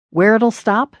Where it'll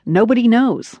stop, nobody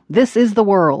knows. This is The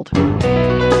World.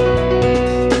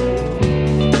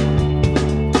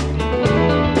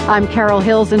 I'm Carol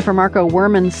Hills in for Marco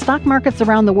Werman. Stock markets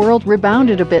around the world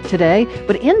rebounded a bit today,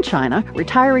 but in China,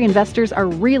 retiree investors are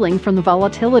reeling from the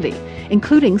volatility,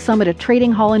 including some at a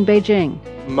trading hall in Beijing.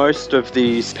 Most of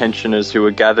these pensioners who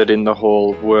were gathered in the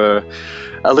hall were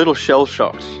a little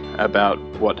shell-shocked about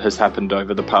what has happened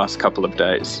over the past couple of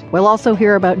days. We'll also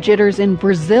hear about jitters in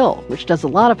Brazil, which does a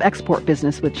lot of export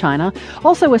business with China.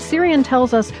 Also, a Syrian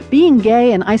tells us being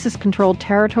gay in ISIS-controlled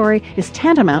territory is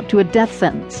tantamount to a death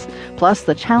sentence. Plus,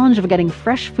 the challenge of getting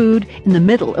fresh food in the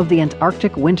middle of the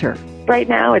Antarctic winter. Right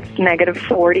now it's negative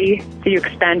 40, so you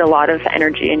expend a lot of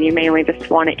energy and you mainly just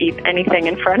want to eat anything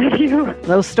in front of you.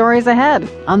 Those stories ahead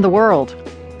on The World.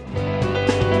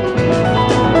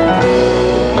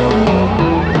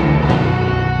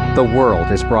 The World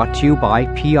is brought to you by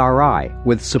PRI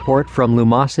with support from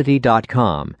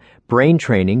Lumosity.com, brain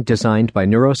training designed by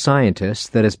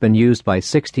neuroscientists that has been used by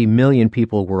 60 million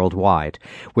people worldwide,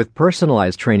 with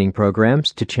personalized training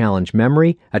programs to challenge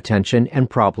memory, attention, and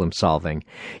problem solving.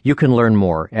 You can learn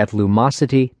more at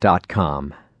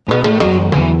Lumosity.com.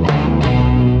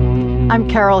 I'm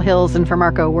Carol Hills in for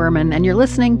Marco Werman, and you're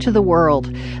listening to The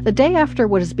World. The day after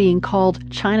what is being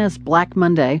called China's Black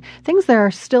Monday, things there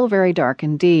are still very dark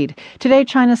indeed. Today,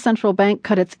 China's central bank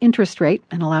cut its interest rate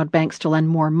and allowed banks to lend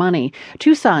more money.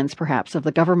 Two signs, perhaps, of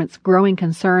the government's growing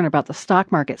concern about the stock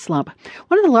market slump.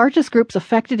 One of the largest groups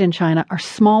affected in China are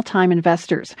small-time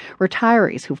investors,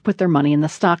 retirees who've put their money in the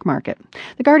stock market.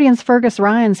 The Guardian's Fergus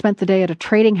Ryan spent the day at a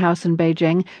trading house in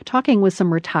Beijing talking with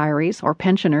some retirees or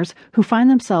pensioners who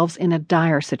find themselves in a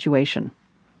dire situation.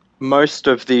 Most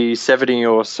of the 70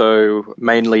 or so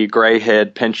mainly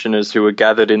grey-haired pensioners who were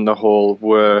gathered in the hall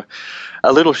were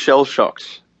a little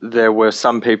shell-shocked. There were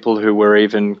some people who were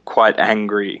even quite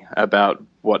angry about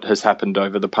what has happened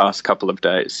over the past couple of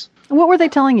days. What were they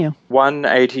telling you? One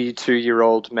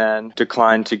 82-year-old man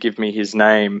declined to give me his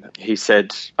name. He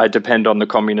said, "I depend on the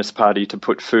Communist Party to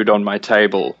put food on my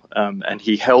table." And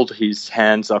he held his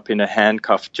hands up in a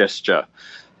handcuff gesture,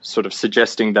 sort of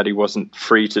suggesting that he wasn't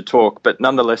free to talk. But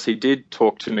nonetheless, he did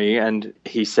talk to me, and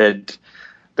he said,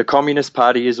 "The Communist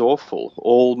Party is awful.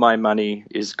 All my money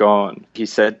is gone." He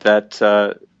said that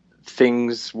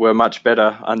things were much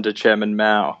better under Chairman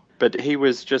Mao. But he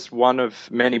was just one of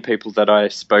many people that I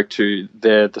spoke to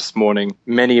there this morning,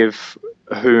 many of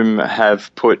whom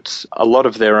have put a lot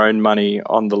of their own money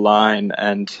on the line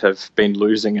and have been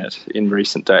losing it in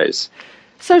recent days.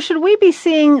 So should we be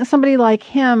seeing somebody like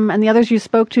him and the others you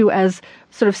spoke to as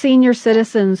sort of senior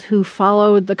citizens who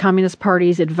followed the Communist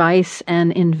Party's advice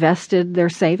and invested their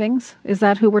savings? Is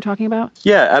that who we're talking about?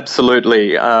 Yeah,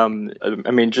 absolutely. I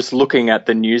mean, just looking at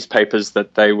the newspapers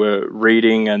that they were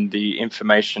reading and the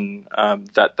information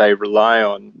that they rely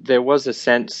on, there was a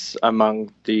sense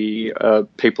among the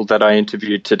people that I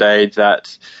interviewed today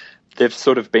that they've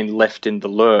sort of been left in the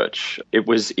lurch. It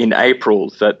was in April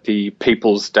that the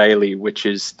People's Daily, which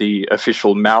is the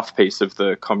official mouthpiece of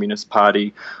the Communist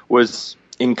Party, was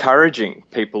encouraging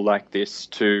people like this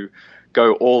to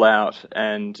go all out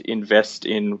and invest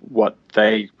in what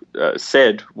they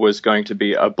said was going to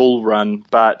be a bull run.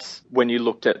 But when you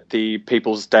looked at the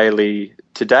People's Daily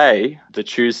today, the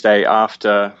Tuesday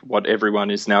after what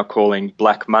everyone is now calling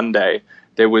Black Monday,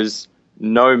 there was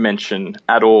no mention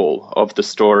at all of the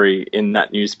story in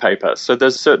that newspaper. So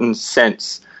there's a certain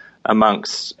sense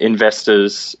amongst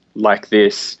investors like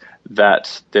this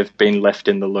that they've been left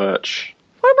in the lurch.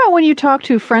 What about when you talk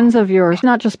to friends of yours,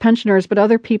 not just pensioners, but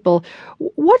other people?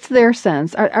 What's their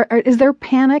sense? Is there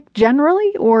panic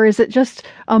generally, or is it just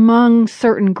among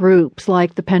certain groups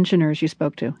like the pensioners you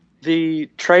spoke to? The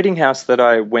trading house that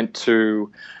I went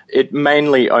to, it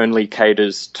mainly only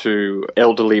caters to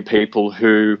elderly people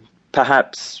who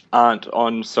perhaps aren't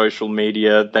on social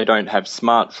media, they don't have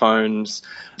smartphones.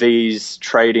 These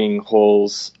trading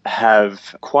halls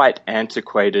have quite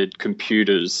antiquated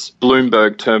computers,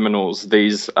 Bloomberg terminals,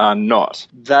 these are not.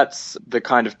 That's the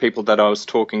kind of people that I was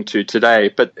talking to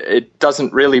today, but it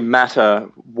doesn't really matter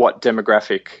what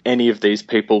demographic any of these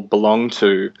people belong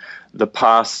to. The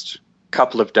past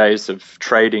couple of days of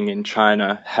trading in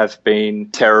China have been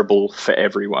terrible for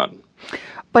everyone.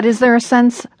 But is there a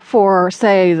sense for,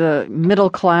 say, the middle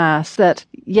class that,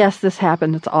 yes, this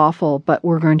happened, it's awful, but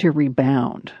we're going to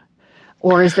rebound?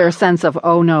 Or is there a sense of,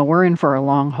 oh no, we're in for a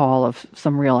long haul of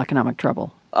some real economic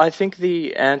trouble? I think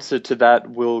the answer to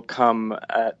that will come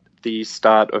at the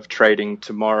start of trading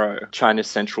tomorrow. China's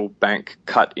central bank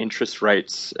cut interest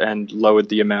rates and lowered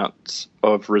the amount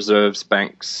of reserves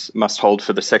banks must hold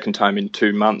for the second time in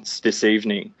 2 months this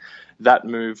evening. That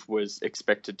move was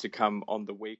expected to come on the week.